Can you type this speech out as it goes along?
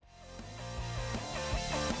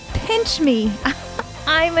pinch me.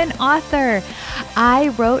 I'm an author. I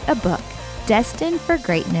wrote a book, Destined for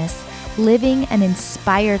Greatness, Living an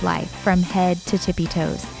Inspired Life from Head to Tippy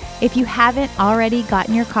Toes. If you haven't already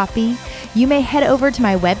gotten your copy, you may head over to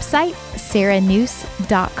my website,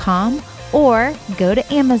 sarahnoose.com, or go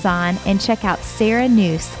to Amazon and check out Sarah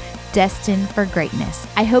Noose, Destined for Greatness.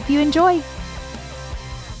 I hope you enjoy.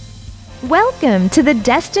 Welcome to the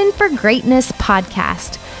Destined for Greatness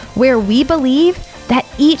podcast, where we believe that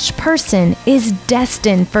each person is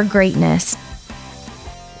destined for greatness.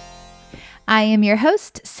 I am your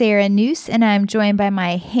host, Sarah Noose, and I'm joined by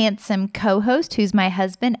my handsome co-host, who's my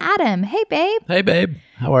husband, Adam. Hey, babe. Hey, babe.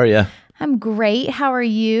 How are you? I'm great. How are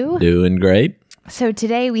you? Doing great. So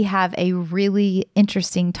today we have a really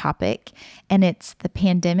interesting topic, and it's the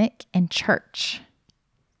pandemic and church.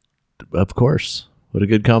 Of course. What a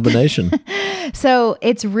good combination. So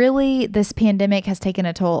it's really, this pandemic has taken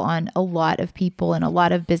a toll on a lot of people and a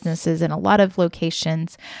lot of businesses and a lot of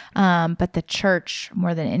locations. But the church,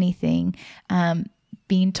 more than anything,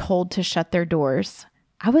 being told to shut their doors.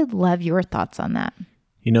 I would love your thoughts on that.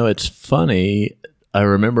 You know, it's funny. I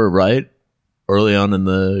remember right early on in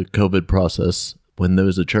the COVID process when there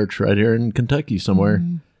was a church right here in Kentucky somewhere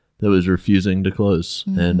that was refusing to close.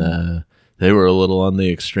 And they were a little on the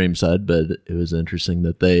extreme side, but it was interesting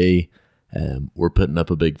that they were putting up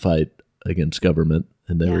a big fight against government,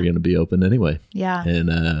 and they were going to be open anyway. Yeah.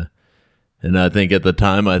 And I think at the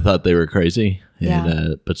time I thought they were crazy.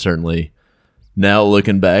 And, but certainly now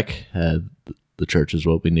looking back, the church is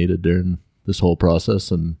what we needed during this whole process,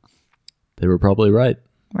 and they were probably right.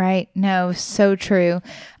 Right. No, so true.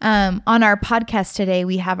 On our podcast today,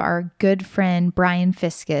 we have our good friend, Brian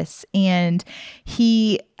Fiskus, and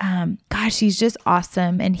he, he's just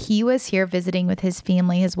awesome. And he was here visiting with his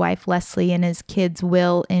family, his wife, Leslie, and his kids,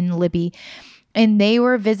 Will and Libby. And they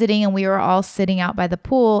were visiting, and we were all sitting out by the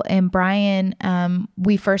pool. And Brian,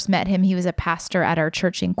 we first met him. He was a pastor at our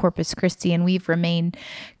church in Corpus Christi, and we've remained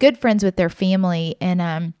good friends with their family.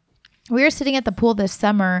 And, we were sitting at the pool this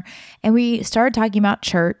summer, and we started talking about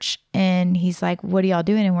church, and he's like, what are y'all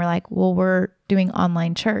doing? And we're like, well, we're doing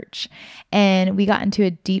online church. And we got into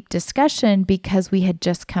a deep discussion because we had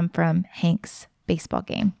just come from Hank's baseball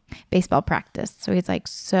practice. So he's like,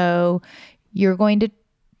 so you're going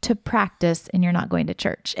to practice and you're not going to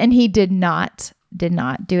church. And he did not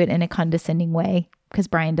do it in a condescending way, because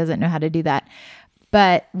Brian doesn't know how to do that.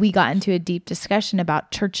 But we got into a deep discussion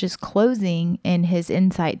about churches closing and his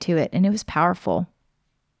insight to it, and it was powerful.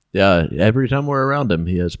 Yeah, every time we're around him,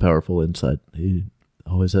 he has powerful insight. He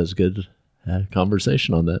always has good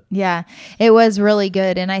conversation on that. Yeah, it was really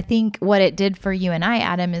good. And I think what it did for you and I,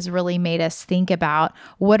 Adam, is really made us think about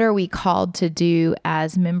what are we called to do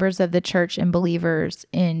as members of the church and believers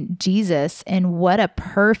in Jesus, and what a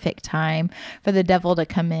perfect time for the devil to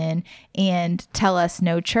come in and tell us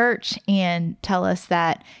no church, and tell us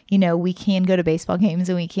that, you know, we can go to baseball games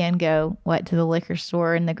and we can go to the liquor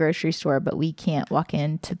store and the grocery store, but we can't walk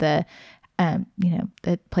into the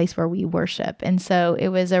place where we worship. And so it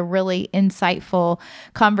was a really insightful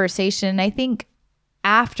conversation. I think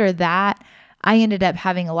after that, I ended up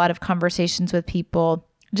having a lot of conversations with people,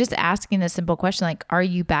 just asking the simple question, like, are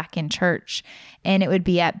you back in church? And it would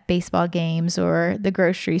be at baseball games or the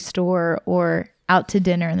grocery store or out to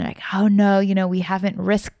dinner. And they're like, oh no, we haven't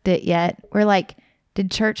risked it yet. We're like, did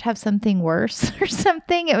church have something worse or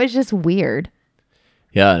something? It was just weird.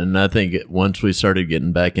 Yeah, and I think once we started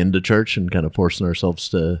getting back into church and kind of forcing ourselves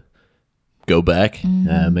to go back,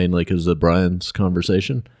 mainly because of Brian's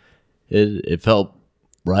conversation, it felt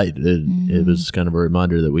right. It was kind of a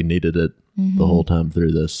reminder that we needed it the whole time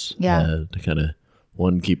through this to kind of,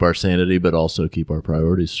 one, keep our sanity, but also keep our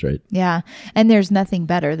priorities straight. Yeah, and there's nothing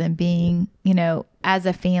better than being, as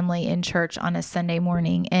a family in church on a Sunday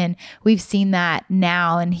morning. And we've seen that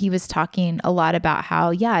now. And he was talking a lot about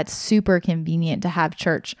how, it's super convenient to have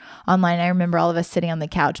church online. I remember all of us sitting on the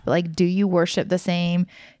couch, but like, do you worship the same?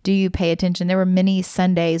 Do you pay attention? There were many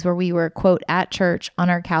Sundays where we were, quote, at church on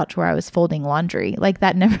our couch where I was folding laundry. Like,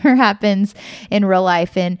 that never happens in real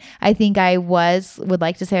life. And I think I would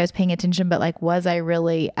like to say I was paying attention, but like, was I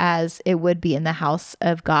really, as it would be in the house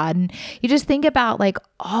of God? And you just think about like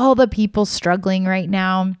all the people struggling right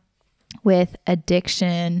now with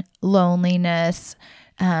addiction, loneliness,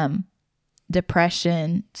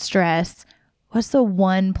 depression, stress. What's the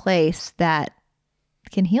one place that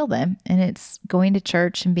can heal them. And it's going to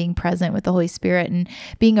church and being present with the Holy Spirit and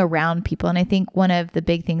being around people. And I think one of the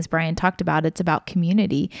big things Brian talked about, it's about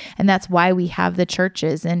community. And that's why we have the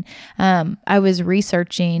churches. And I was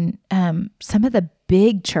researching some of the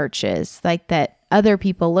big churches like that other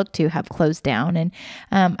people look to have closed down. And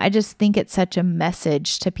I just think it's such a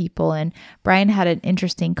message to people. And Brian had an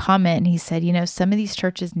interesting comment, and he said, some of these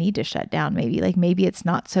churches need to shut down maybe it's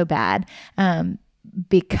not so bad.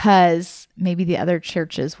 Because maybe the other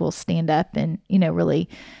churches will stand up and, really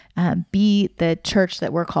be the church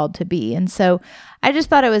that we're called to be. And so I just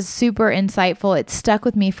thought it was super insightful. It stuck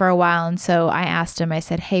with me for a while. And so I asked him, I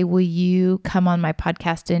said, hey, will you come on my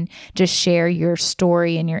podcast and just share your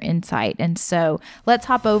story and your insight? And so let's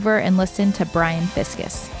hop over and listen to Brian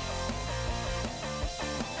Fiskus.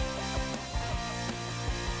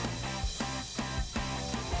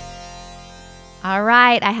 All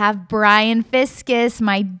right, I have Brian Fiskus,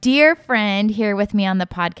 my dear friend, here with me on the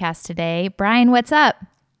podcast today. Brian, what's up?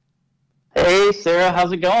 Hey, Sarah,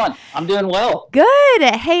 how's it going? I'm doing well. Good.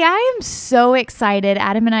 Hey, I am so excited.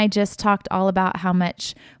 Adam and I just talked all about how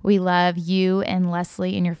much we love you and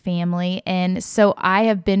Leslie and your family. And so I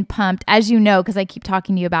have been pumped, as you know, because I keep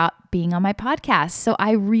talking to you about being on my podcast. So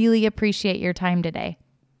I really appreciate your time today.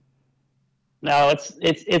 No,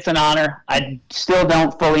 it's an honor. I still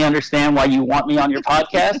don't fully understand why you want me on your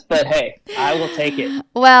podcast, but hey, I will take it.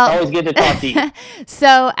 Well, it's always good to talk to you.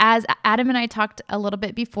 So as Adam and I talked a little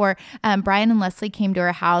bit before, Brian and Leslie came to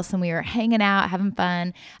our house and we were hanging out, having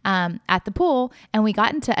fun at the pool, and we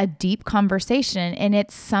got into a deep conversation. And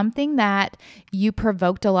it's something that you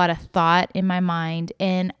provoked a lot of thought in my mind.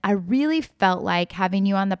 And I really felt like having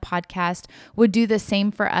you on the podcast would do the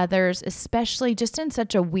same for others, especially just in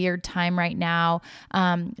such a weird time right now.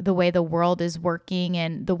 The way the world is working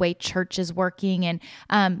and the way church is working. And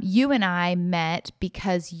you and I met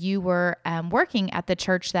because you were working at the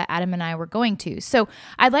church that Adam and I were going to. So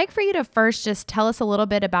I'd like for you to first just tell us a little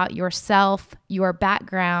bit about yourself, your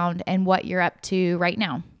background, and what you're up to right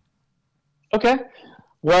now. Okay.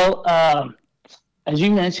 Well, as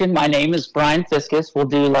you mentioned, my name is Brian Fiskus. We'll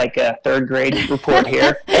do like a third grade report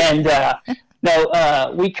here. And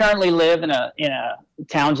we currently live in a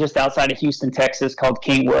town just outside of Houston, Texas called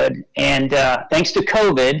Kingwood. And thanks to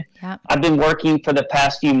COVID, I've been working for the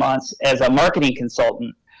past few months as a marketing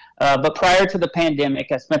consultant. But prior to the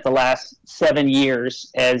pandemic, I spent the last 7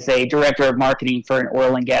 years as a director of marketing for an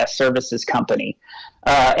oil and gas services company.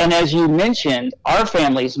 And as you mentioned, our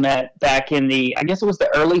families met back in I guess it was the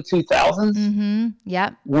early 2000s. Mm-hmm.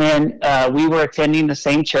 Yep. When we were attending the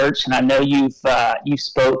same church. And I know you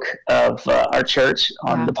spoke of our church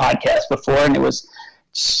on the podcast before, and it was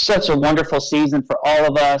such a wonderful season for all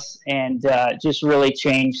of us, and just really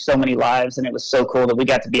changed so many lives. And it was so cool that we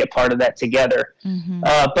got to be a part of that together. Mm-hmm.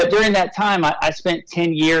 But during that time, I spent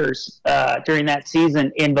 10 years during that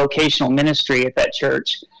season in vocational ministry at that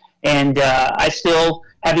church. And I still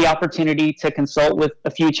have the opportunity to consult with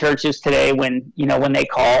a few churches today when they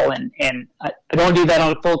call, and I don't do that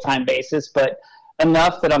on a full-time basis, but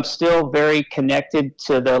enough that I'm still very connected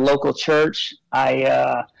to the local church.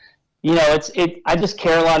 I just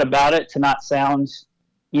care a lot about it, to not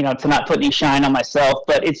put any shine on myself,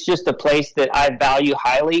 but it's just a place that I value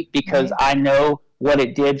highly because I know what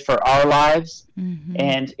it did for our lives,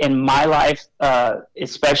 and in my life,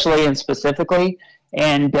 especially and specifically.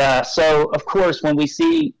 And so, of course, when we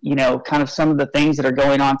see, kind of some of the things that are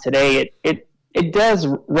going on today, it does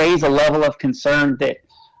raise a level of concern that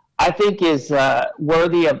I think is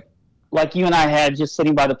worthy of, like you and I had just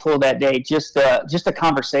sitting by the pool that day, just a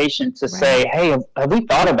conversation to say, hey, have we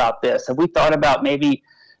thought about this? Have we thought about maybe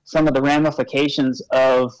some of the ramifications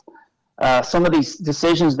of some of these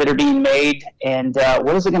decisions that are being made, and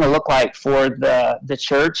what is it going to look like for the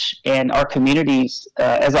church and our communities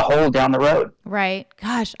as a whole down the road? Right.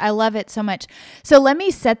 Gosh, I love it so much. So let me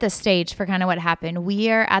set the stage for kind of what happened. We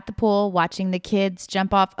are at the pool watching the kids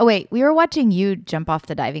jump off. Oh, wait, we were watching you jump off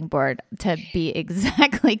the diving board, to be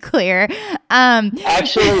exactly clear.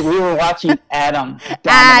 Actually, we were watching Adam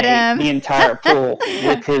dominate the entire pool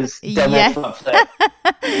with his double front flip.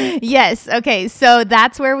 Yes. Okay. So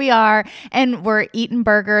that's where we are, and we're eating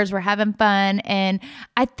burgers. We're having fun. And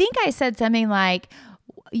I think I said something like,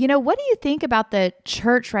 what do you think about the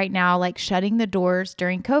church right now, like shutting the doors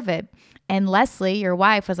during COVID? And Leslie, your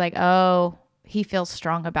wife, was like, oh, he feels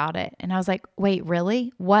strong about it. And I was like, wait,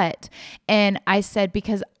 really? What? And I said,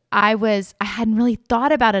 because I hadn't really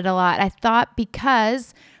thought about it a lot. I thought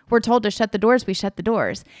because we're told to shut the doors, we shut the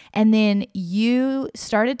doors. And then you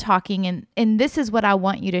started talking, and this is what I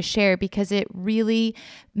want you to share, because it really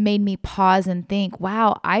made me pause and think,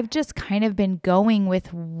 wow, I've just kind of been going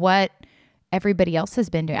with what everybody else has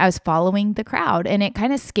been doing. I was following the crowd, and it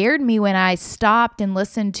kind of scared me when I stopped and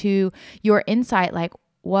listened to your insight, like,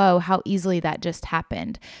 whoa, how easily that just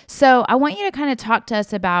happened. So I want you to kind of talk to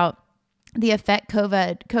us about the effect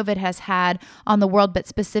COVID has had on the world, but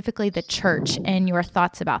specifically the church, and your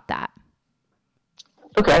thoughts about that.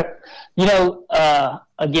 Okay.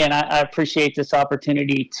 Again, I appreciate this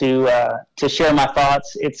opportunity to share my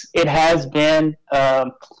thoughts. It has been,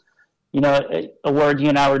 a word you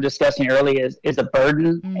and I were discussing earlier is a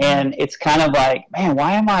burden. Mm-hmm. And it's kind of like, man,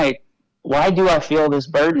 why do I feel this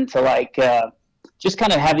burden to just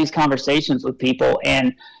kind of have these conversations with people?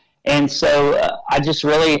 And so I just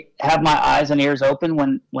really have my eyes and ears open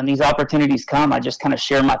when these opportunities come. I just kind of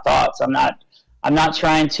share my thoughts. I'm not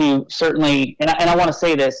trying to certainly, and I want to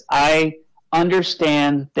say this, I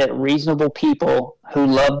understand that reasonable people who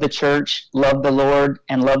love the church, love the Lord,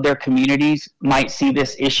 and love their communities might see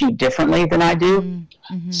this issue differently than I do.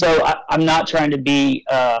 Mm-hmm. So I'm not trying to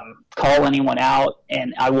call anyone out,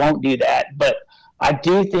 and I won't do that. But I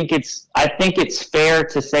think it's fair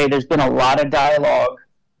to say there's been a lot of dialogue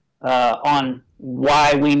on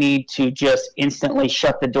why we need to just instantly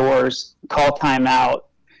shut the doors, call timeout,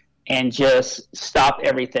 and just stop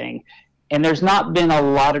everything. And there's not been a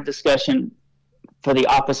lot of discussion for the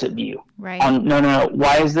opposite view. Right. On no,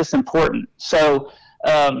 why is this important? So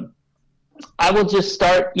I will just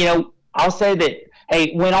start, I'll say that,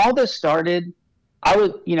 hey, when all this started, I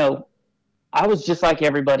was just like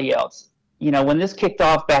everybody else. When this kicked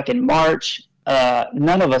off back in March,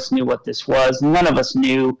 none of us knew what this was. None of us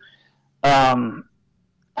knew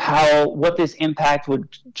what this impact would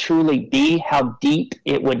truly be, how deep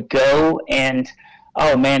it would go. And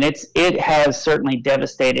oh man, it has certainly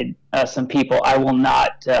devastated some people. I will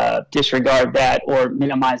not disregard that or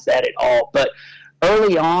minimize that at all. But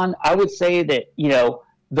early on, I would say that,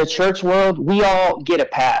 the church world, we all get a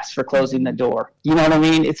pass for closing the door. You know what I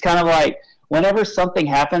mean? It's kind of like whenever something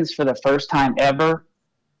happens for the first time ever,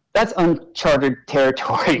 that's uncharted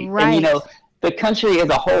territory. Right. And, the country as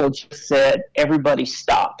a whole just said, everybody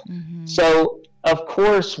stop. Mm-hmm. So, of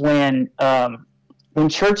course, when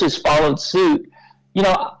churches followed suit,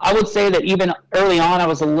 I would say that even early on, I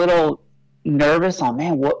was a little nervous on,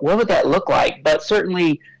 man, what would that look like? But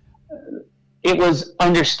certainly it was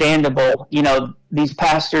understandable, these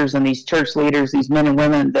pastors and these church leaders, these men and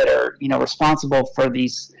women that are, responsible for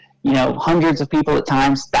these, hundreds of people at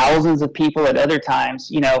times, thousands of people at other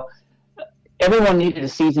times, everyone needed a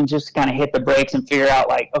season just to kind of hit the brakes and figure out,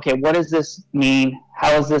 like, okay, what does this mean?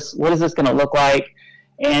 What is this going to look like?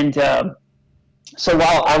 And so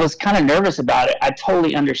while I was kind of nervous about it, I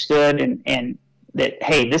totally understood and that,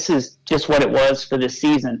 hey, this is just what it was for this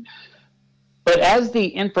season. But as the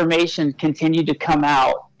information continued to come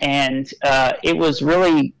out, and it was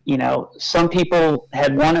really, some people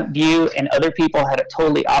had one view and other people had a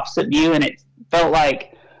totally opposite view, and it felt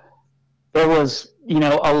like there was,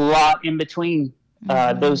 a lot in between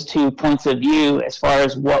those two points of view as far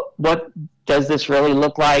as what does this really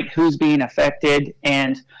look like, who's being affected.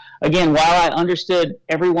 And again, while I understood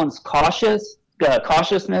everyone's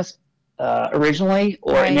cautiousness originally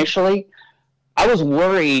or right. initially, I was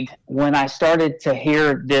worried when I started to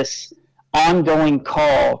hear this ongoing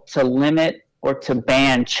call to limit or to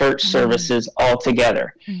ban church services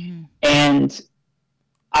altogether. Mm-hmm. And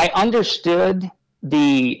I understood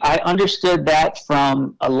that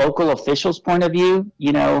from a local official's point of view,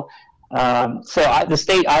 the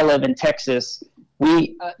state I live in, Texas,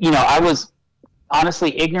 I was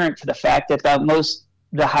honestly ignorant to the fact that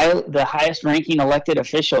the highest ranking elected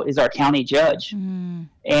official is our county judge. Mm.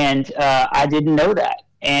 And I didn't know that.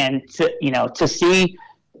 And to see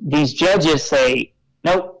these judges say,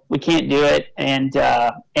 nope, we can't do it. And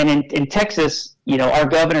in Texas, our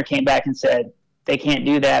governor came back and said, they can't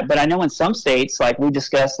do that. But I know in some states, like we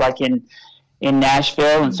discussed, like in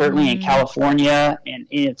Nashville and certainly in California and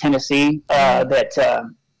in Tennessee, that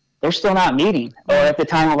they're still not meeting, or at the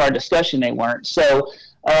time of our discussion, they weren't. So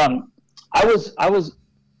I was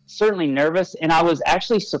certainly nervous, and I was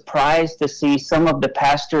actually surprised to see some of the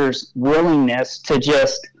pastors' willingness to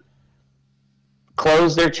just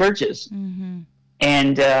close their churches. Mm-hmm.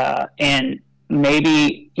 And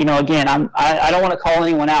maybe, again, I don't want to call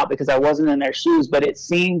anyone out because I wasn't in their shoes, but it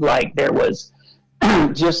seemed like there was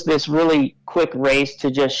just this really quick race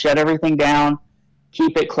to just shut everything down,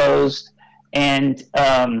 keep it closed. And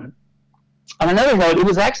on another note, it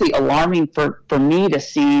was actually alarming for me to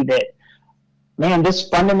see that, man, this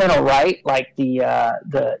fundamental right, like the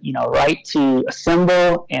right to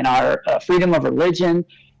assemble and our freedom of religion,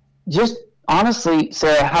 just honestly,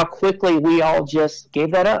 Sarah, how quickly we all just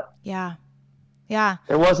gave that up. Yeah. Yeah.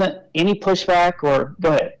 There wasn't any pushback or go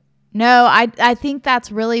ahead. No, I think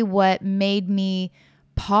that's really what made me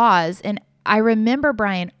pause. And I remember,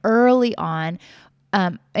 Brian, early on,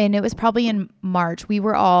 and it was probably in March, we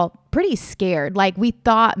were all pretty scared. Like, we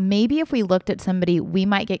thought maybe if we looked at somebody, we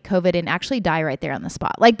might get COVID and actually die right there on the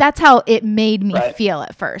spot. Like, that's how it made me feel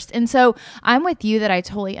at first. And so I'm with you that I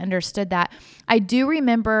totally understood that. I do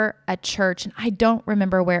remember a church, and I don't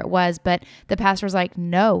remember where it was, but the pastor was like,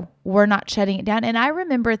 no, we're not shutting it down. And I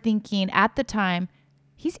remember thinking at the time,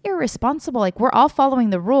 he's irresponsible. Like, we're all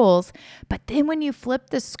following the rules. But then when you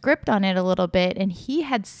flip the script on it a little bit, and he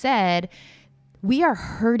had said, we are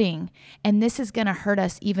hurting, and this is going to hurt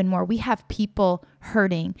us even more. We have people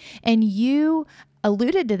hurting. And you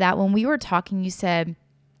alluded to that when we were talking. You said,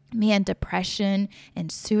 man, depression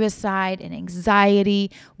and suicide and anxiety,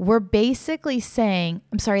 we're basically saying,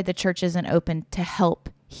 I'm sorry, the church isn't open to help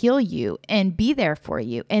heal you and be there for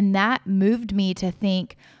you. And that moved me to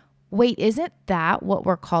think, wait, isn't that what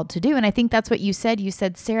we're called to do? And I think that's what you said. You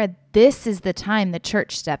said, Sarah, this is the time the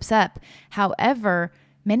church steps up. However,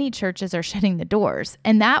 many churches are shutting the doors.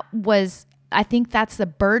 And that was, I think that's the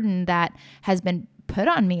burden that has been put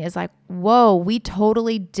on me, is like, whoa, we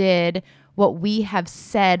totally did what we have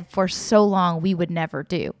said for so long we would never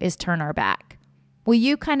do, is turn our back. Will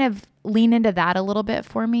you kind of lean into that a little bit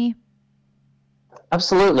for me?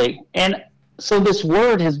 Absolutely. And so this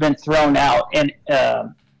word has been thrown out, and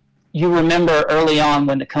you remember early on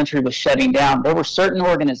when the country was shutting down, there were certain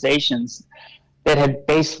organizations that had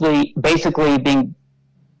basically been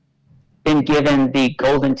given the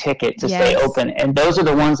golden ticket to stay open. And those are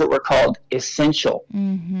the ones that were called essential,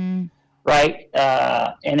 right?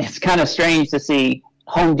 And it's kind of strange to see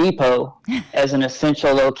Home Depot as an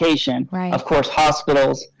essential location. Right. Of course,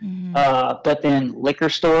 hospitals, but then liquor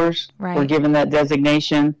stores were given that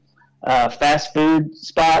designation, fast food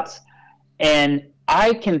spots. And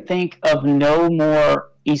I can think of no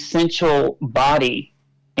more essential body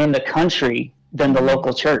in the country than the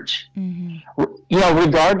local church. You know,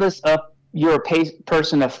 regardless of you're a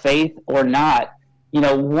person of faith or not, you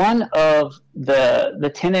know, one of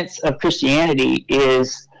the tenets of Christianity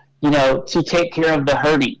is, you know, to take care of the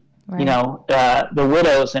hurting, you know, the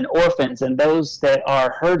widows and orphans and those that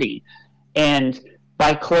are hurting. And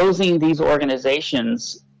by closing these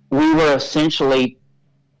organizations, we were essentially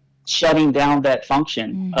shutting down that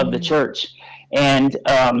function of the church. And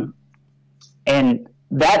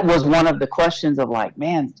that was one of the questions of like,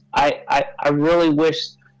 man, I really wish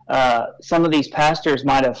some of these pastors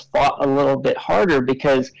might have fought a little bit harder,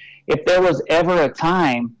 because if there was ever a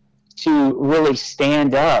time to really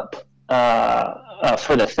stand up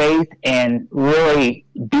for the faith and really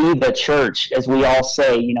be the church, as we all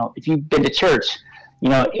say, you know, if you've been to church, you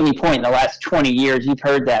know, at any point in the last 20 years, you've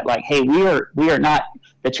heard that, like, hey, we are not,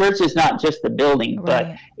 the church is not just the building,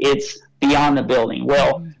 but it's beyond the building.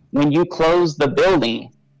 Well, when you close the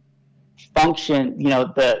building, function, you know,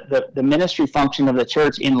 the ministry function of the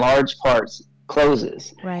church in large parts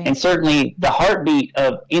closes. And certainly the heartbeat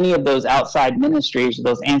of any of those outside ministries,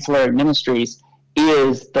 those ancillary ministries,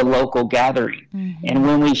 is the local gathering. And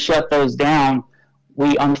when we shut those down,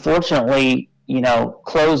 we unfortunately, you know,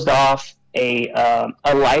 closed off a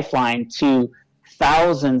lifeline to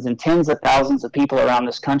thousands and tens of thousands of people around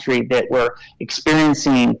this country that were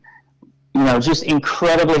experiencing, you know, just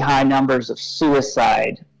incredibly high numbers of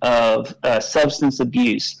suicide, of substance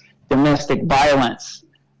abuse, domestic violence,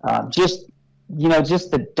 just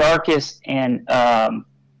the darkest and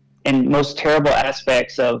most terrible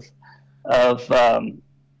aspects of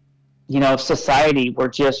society were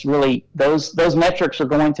just really, those metrics are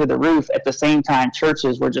going through the roof. At the same time,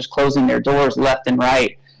 churches were just closing their doors left and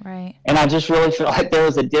right. And I just really feel like there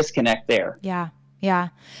was a disconnect there. Yeah.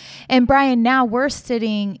 And Brian, now we're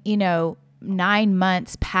sitting, 9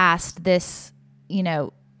 months past this,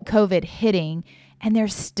 COVID hitting, and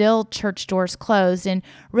there's still church doors closed. And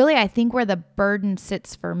really, I think where the burden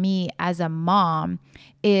sits for me as a mom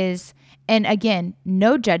is, and again,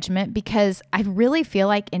 no judgment, because I really feel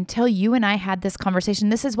like until you and I had this conversation,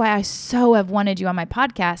 this is why I so have wanted you on my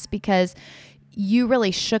podcast, because you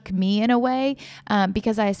really shook me in a way,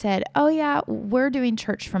 because I said, oh yeah, we're doing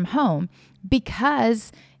church from home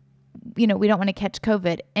because, we don't want to catch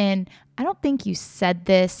COVID. And I don't think you said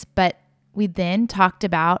this, but we then talked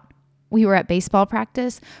about, we were at baseball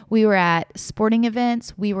practice, we were at sporting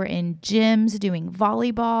events, we were in gyms doing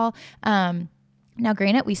volleyball. Now,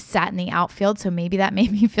 granted, we sat in the outfield, so maybe that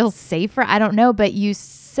made me feel safer. I don't know, but you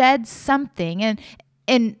said something,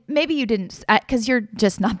 and maybe you didn't, because you're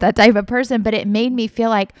just not that type of person, but it made me feel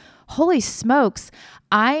like, holy smokes,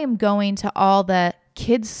 I am going to all the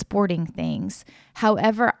kids sporting things.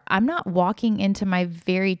 However, I'm not walking into my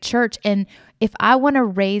very church. And if I want to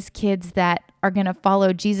raise kids that are going to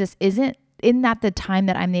follow Jesus, isn't that the time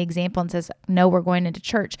that I'm the example and says, no, we're going into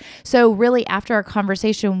church. So really after our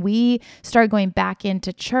conversation, we started going back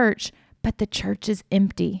into church, but the church is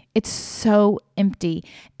empty. It's so empty.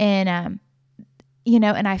 And,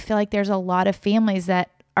 and I feel like there's a lot of families that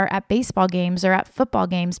are at baseball games or at football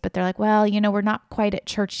games, but they're like, well, we're not quite at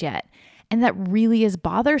church yet. And that really is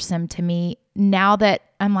bothersome to me now that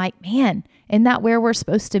I'm like, man, isn't that where we're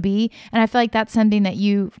supposed to be? And I feel like that's something that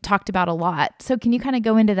you talked about a lot. So can you kind of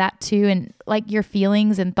go into that too, and like your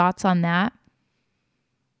feelings and thoughts on that?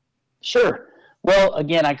 Sure. Well,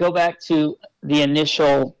 again, I go back to the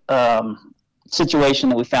initial situation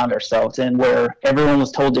that we found ourselves in, where everyone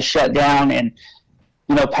was told to shut down, and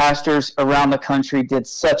pastors around the country did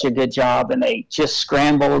such a good job, and they just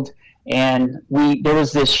scrambled. And there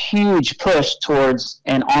was this huge push towards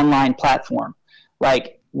an online platform.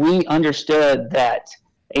 Like, we understood that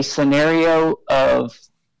a scenario of,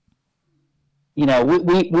 we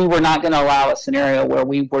were not going to allow a scenario where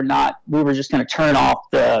we were just going to turn off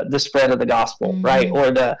the spread of the gospel, mm-hmm. right? Or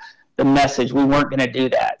the message. We weren't going to do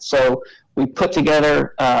that. So we put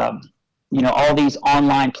together, all these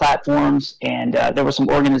online platforms, and there were some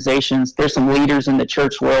organizations, there's some leaders in the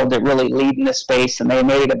church world that really lead in this space, and they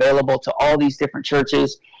made it available to all these different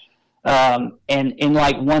churches. And in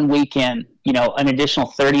like one weekend, an additional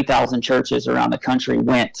 30,000 churches around the country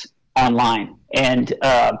went online. And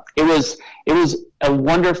it was a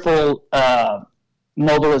wonderful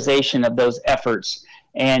mobilization of those efforts.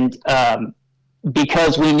 And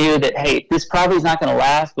because we knew that, hey, this probably is not going to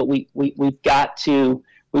last, but we've got to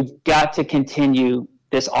continue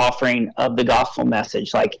this offering of the gospel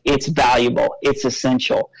message. Like, it's valuable, it's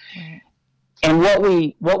essential. Right. And what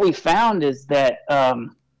we found is that,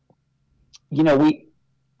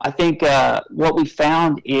 what we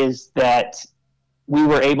found is that we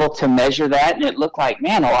were able to measure that, and it looked like,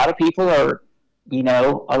 man, a lot of people are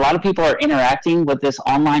interacting with this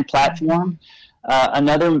online platform.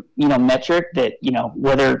 Another, metric that,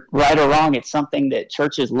 whether right or wrong, it's something that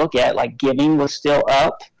churches look at, like giving was still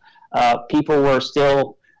up. People were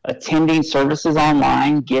still attending services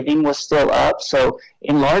online. Giving was still up. So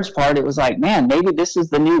in large part, it was like, man, maybe this is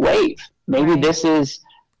the new wave. Maybe right. This is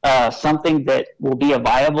something that will be a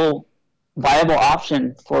viable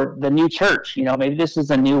option for the new church. Maybe this is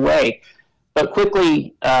a new way. But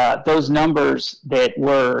quickly, those numbers that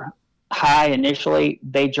were high initially,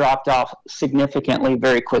 they dropped off significantly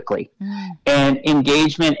very quickly. And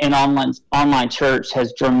engagement in online church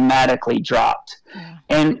has dramatically dropped. Yeah.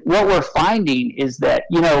 And what we're finding is that,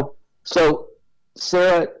 so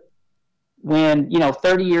Sarah, when,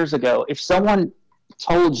 30 years ago, if someone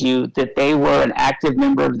told you that they were an active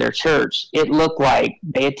member of their church, it looked like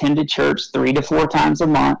they attended church 3 to 4 times a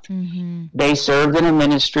month. Mm-hmm. They served in a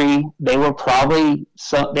ministry. They were probably,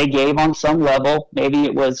 they gave on some level. Maybe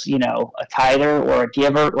it was, a tither or a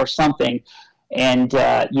giver or something. And,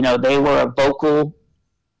 they were a vocal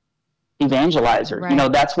evangelizer.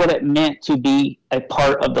 Right. That's what it meant to be a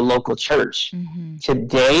part of the local church. Mm-hmm.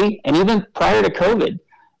 Today, and even prior to COVID,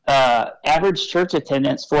 average church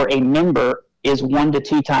attendance for a member is 1 to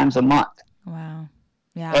 2 times a month. Wow.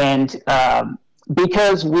 Yeah. And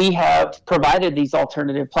because we have provided these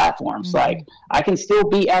alternative platforms, mm-hmm. like I can still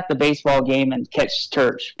be at the baseball game and catch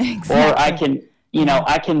church, exactly. Or I can,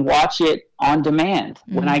 I can watch it on demand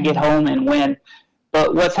mm-hmm. when I get home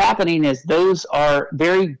but what's happening is those are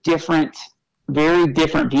very different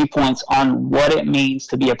viewpoints on what it means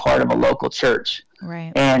to be a part of a local church.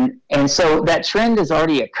 Right. And so that trend has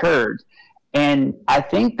already occurred. And I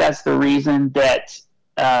think that's the reason that,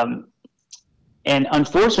 and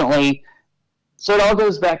unfortunately, so it all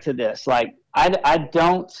goes back to this. Like,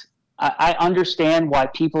 I understand why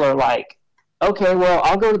people are like, okay, well,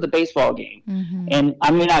 I'll go to the baseball game mm-hmm. and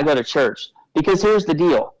I may not go to church, because here's the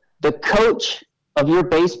deal. The coach of your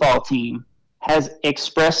baseball team has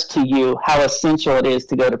expressed to you how essential it is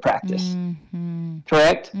to go to practice. Mm-hmm.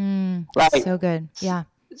 Correct? Like, so good. Yeah.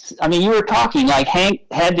 I mean, you were talking like Hank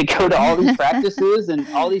had to go to all these practices and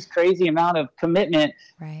all these crazy amount of commitment.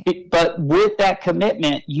 Right. But with that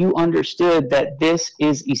commitment, you understood that this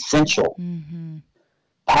is essential. Mm-hmm.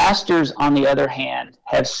 Pastors, on the other hand,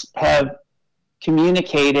 have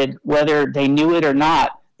communicated, whether they knew it or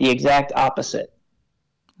not, the exact opposite.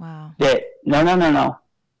 Wow. That no.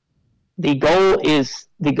 The goal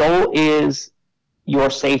is your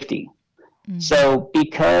safety. Mm-hmm. So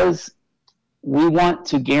because we want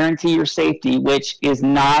to guarantee your safety, which has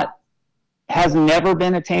never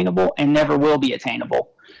been attainable and never will be attainable.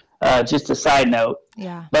 just a side note.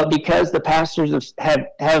 Yeah. But because the pastors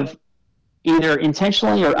have either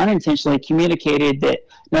intentionally or unintentionally communicated that,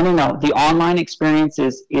 no, the online experience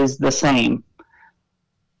is the same.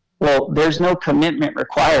 Well, there's no commitment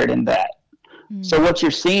required in that. So what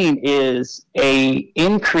you're seeing is a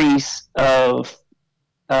increase of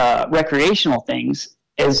recreational things,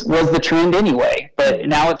 as was the trend anyway, but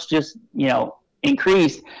now it's just,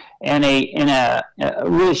 increased, and a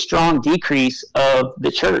really strong decrease of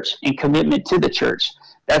the church and commitment to the church.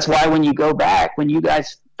 That's why when you go back, when you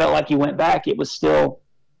guys felt like you went back, it was still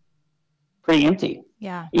pretty empty.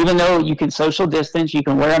 Yeah. Even though you can social distance, you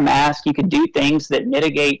can wear a mask, you can do things that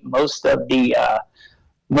mitigate most of the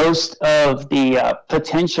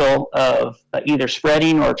potential of either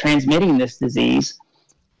spreading or transmitting this disease,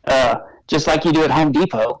 just like you do at Home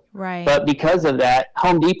Depot. Right. But because of that,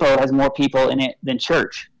 Home Depot has more people in it than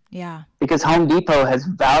church. Yeah. Because Home Depot has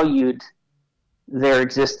valued their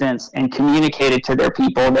existence and communicated to their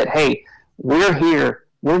people that, hey, we're here,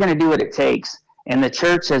 we're going to do what it takes. And the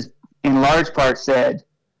church has, in large part, said,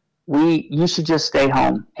 you should just stay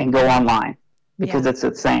home and go online because it's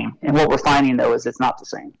the same. And what we're finding, though, is it's not the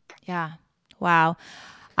same. Yeah. Wow.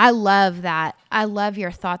 I love that. I love your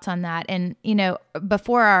thoughts on that. And,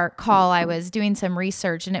 before our call, I was doing some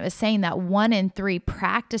research, and it was saying that 1 in 3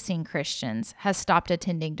 practicing Christians has stopped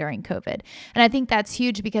attending during COVID. And I think that's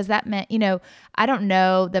huge because that meant, I don't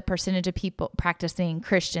know the percentage of people practicing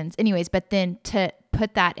Christians anyways, but then to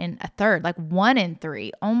put that in a third, like 1 in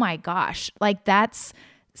 3, oh my gosh, like that's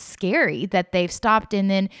scary that they've stopped. And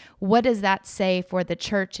then what does that say for the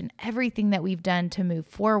church and everything that we've done to move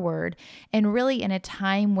forward? And really in a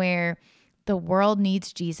time where the world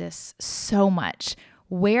needs Jesus so much,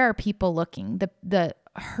 where are people looking? The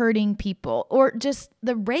hurting people, or just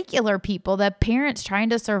the regular people, the parents trying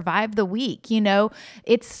to survive the week,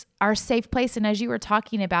 it's our safe place. And as you were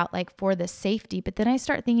talking about, like, for the safety, but then I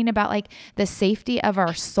start thinking about like the safety of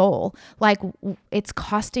our soul, like it's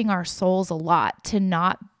costing our souls a lot to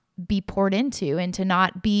not be poured into and to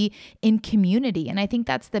not be in community. And I think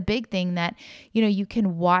that's the big thing, that, you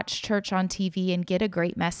can watch church on TV and get a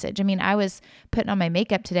great message. I mean, I was putting on my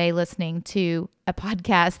makeup today listening to a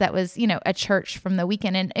podcast that was, a church from the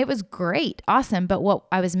weekend, and it was great. Awesome. But what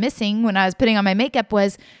I was missing when I was putting on my makeup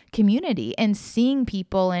was community and seeing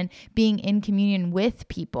people and being in communion with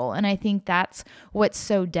people. And I think that's what's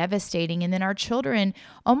so devastating. And then our children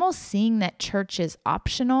almost seeing that church is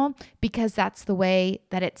optional because that's the way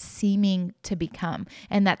that it's seeming to become.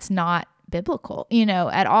 And that's not biblical,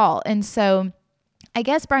 at all. And so I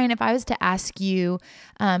guess, Brian, if I was to ask you,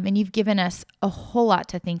 and you've given us a whole lot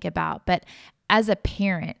to think about, but as a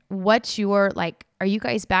parent, what's your, are you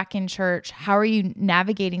guys back in church? How are you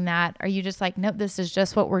navigating that? Are you just like, nope, this is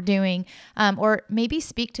just what we're doing? Or maybe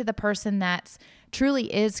speak to the person that's truly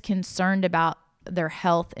is concerned about their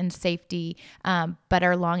health and safety, but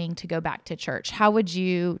are longing to go back to church. How would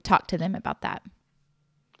you talk to them about that?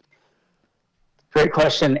 Great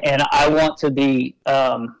question. And I want to be,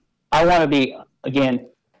 again,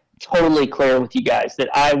 totally clear with you guys that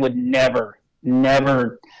I would never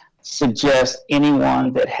suggest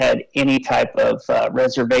anyone that had any type of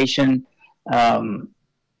reservation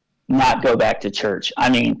not go back to church. I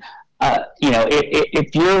mean,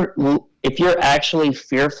 if you're actually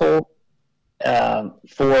fearful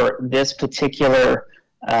for this particular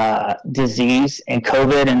disease and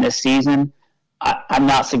COVID in this season, I'm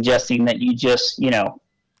not suggesting that you just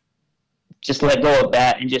let go of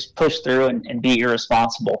that and just push through and be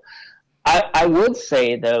irresponsible. I would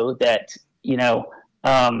say, though, that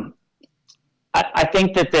I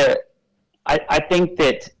think that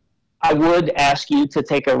I would ask you to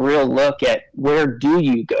take a real look at where do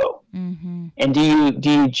you go, and do you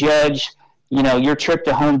judge your trip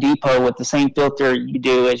to Home Depot with the same filter you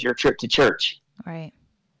do as your trip to church, right?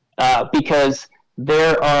 Because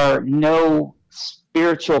there are no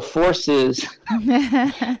spiritual forces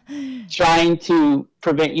trying to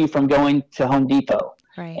prevent you from going to Home Depot.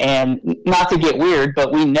 Right. And not to get weird,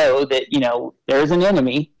 but we know that, there's an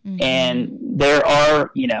enemy, and there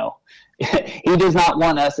are, he does not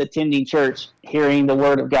want us attending church, hearing the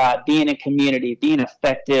word of God, being in community, being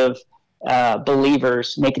effective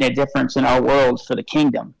believers, making a difference in our world for the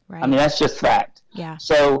kingdom. Right. I mean, that's just fact. Yeah.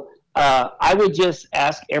 So I would just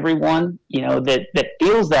ask everyone, that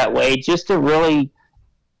feels that way, just to really,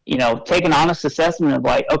 take an honest assessment of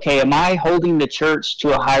like, okay, am I holding the church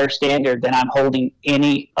to a higher standard than I'm holding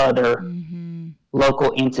any other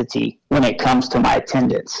local entity when it comes to my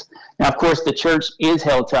attendance? Now, of course, the church is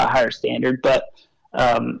held to a higher standard, but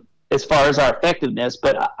as far as our effectiveness,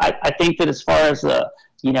 but I think that as far as the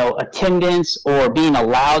attendance or being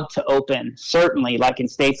allowed to open, certainly like in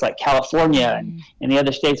states like California and the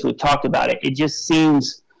other states we've talked about it just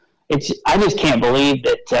seems, I just can't believe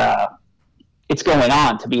that it's going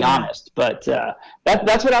on, to be honest. But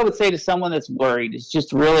that's what I would say to someone that's worried. It's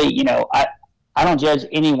just really, I don't judge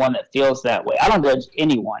anyone that feels that way. I don't judge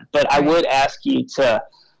anyone, but I would ask you to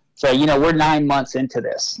say, we're 9 months into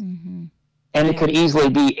this. Mm-hmm. And it could easily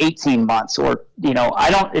be 18 months or,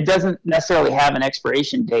 it doesn't necessarily have an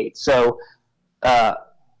expiration date. So I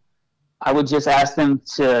would just ask them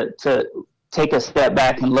to take a step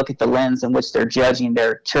back and look at the lens in which they're judging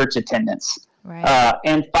their church attendance. Right.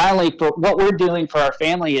 And finally, for what we're doing for our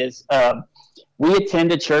family is we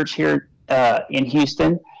attend a church here in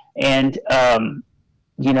Houston, and,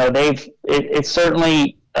 it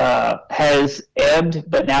certainly has ebbed,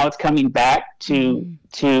 but now it's coming back to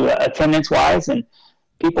attendance wise, and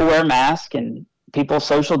people wear masks and people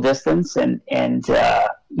social distance, and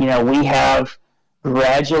we have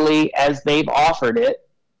gradually, as they've offered it,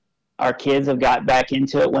 our kids have got back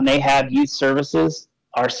into it. When they have youth services,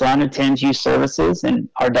 our son attends youth services and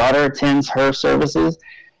our daughter attends her services,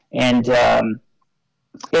 and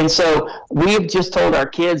so we've just told our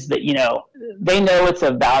kids that they know it's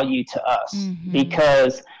of value to us,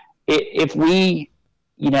 because if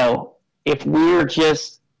we're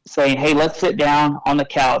just saying, hey, let's sit down on the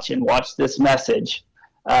couch and watch this message,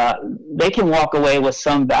 they can walk away with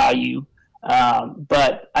some value.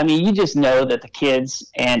 But I mean, you just know that the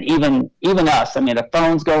kids and even us, I mean, the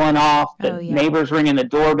phone's going off, the neighbors ringing the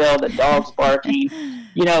doorbell, the dog's barking,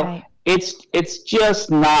 right. It's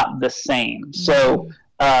just not the same. So,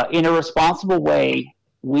 in a responsible way,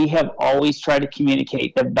 we have always tried to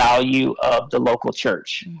communicate the value of the local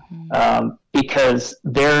church, because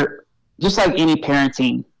they're just like any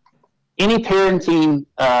parenting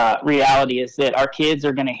reality is that our kids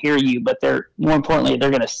are going to hear you, but more importantly,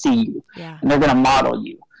 they're going to see you, and they're going to model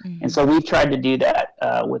you. And so we've tried to do that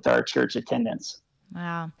with our church attendance.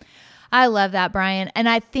 Wow. I love that, Brian. And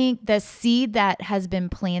I think the seed that has been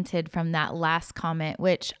planted from that last comment,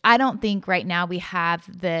 which I don't think right now we have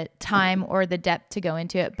the time or the depth to go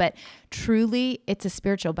into it, but truly it's a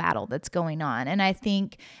spiritual battle that's going on. And I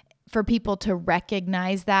think for people to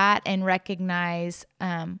recognize that and recognize,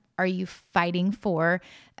 are you fighting for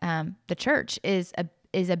the church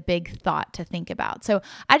is a big thought to think about. So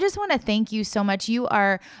I just want to thank you so much. You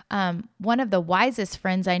are one of the wisest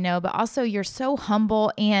friends I know, but also you're so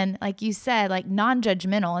humble and, like you said, like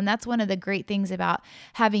non-judgmental. And that's one of the great things about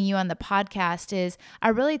having you on the podcast is I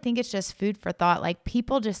really think it's just food for thought. Like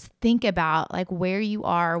people just think about like where you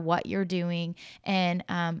are, what you're doing, and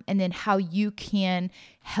then how you can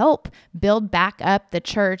help build back up the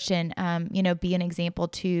church and, be an example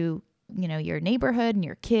to your neighborhood and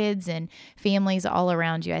your kids and families all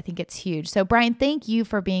around you. I think it's huge. So Brian, thank you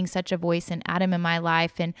for being such a voice and Adam in my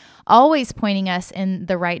life and always pointing us in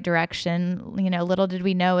the right direction. Little did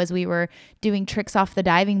we know as we were doing tricks off the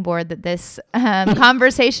diving board that this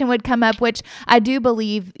conversation would come up, which I do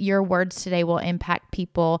believe your words today will impact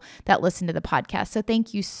people that listen to the podcast. So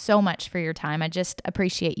thank you so much for your time. I just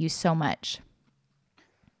appreciate you so much.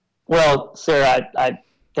 Well, Sarah, I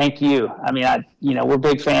thank you. I mean, we're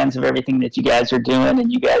big fans of everything that you guys are doing, and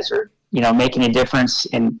you guys are, making a difference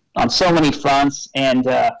on so many fronts. And,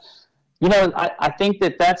 I think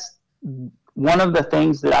that that's one of the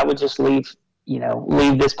things that I would just leave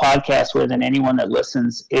this podcast with, and anyone that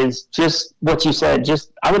listens, is just what you said.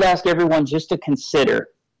 I would ask everyone just to consider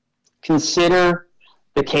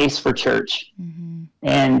the case for church.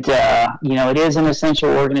 And, it is an essential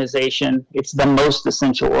organization. It's the most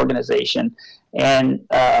essential organization. And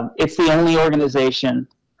it's the only organization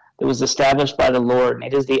that was established by the Lord. And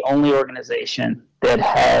it is the only organization that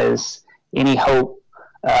has any hope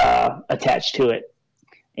attached to it.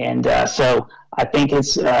 And so I think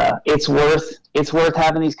it's worth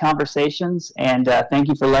having these conversations. And thank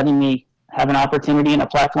you for letting me have an opportunity and a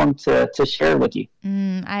platform to share with you.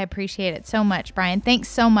 I appreciate it so much, Brian. Thanks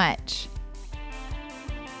so much.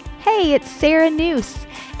 Hey, it's Sarah Noose,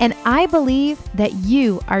 and I believe that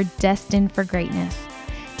you are destined for greatness.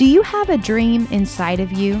 Do you have a dream inside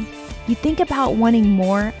of you? You think about wanting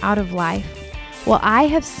more out of life? Well, I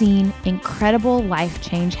have seen incredible life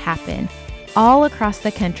change happen all across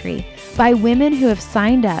the country by women who have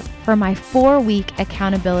signed up for my 4-week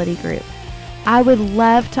accountability group. I would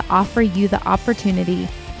love to offer you the opportunity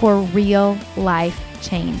for real life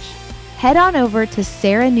change. Head on over to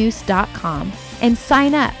sarahnoose.com and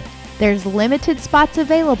sign up. There's limited spots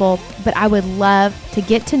available, but I would love to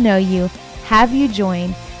get to know you, have you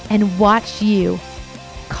join, and watch you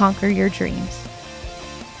conquer your dreams.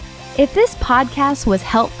 If this podcast was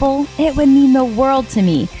helpful, it would mean the world to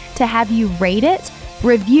me to have you rate it,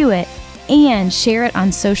 review it, and share it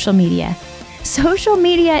on social media. Social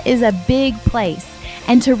media is a big place,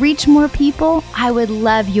 and to reach more people, I would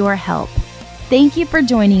love your help. Thank you for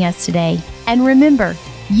joining us today, and remember,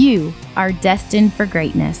 you are destined for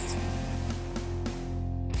greatness.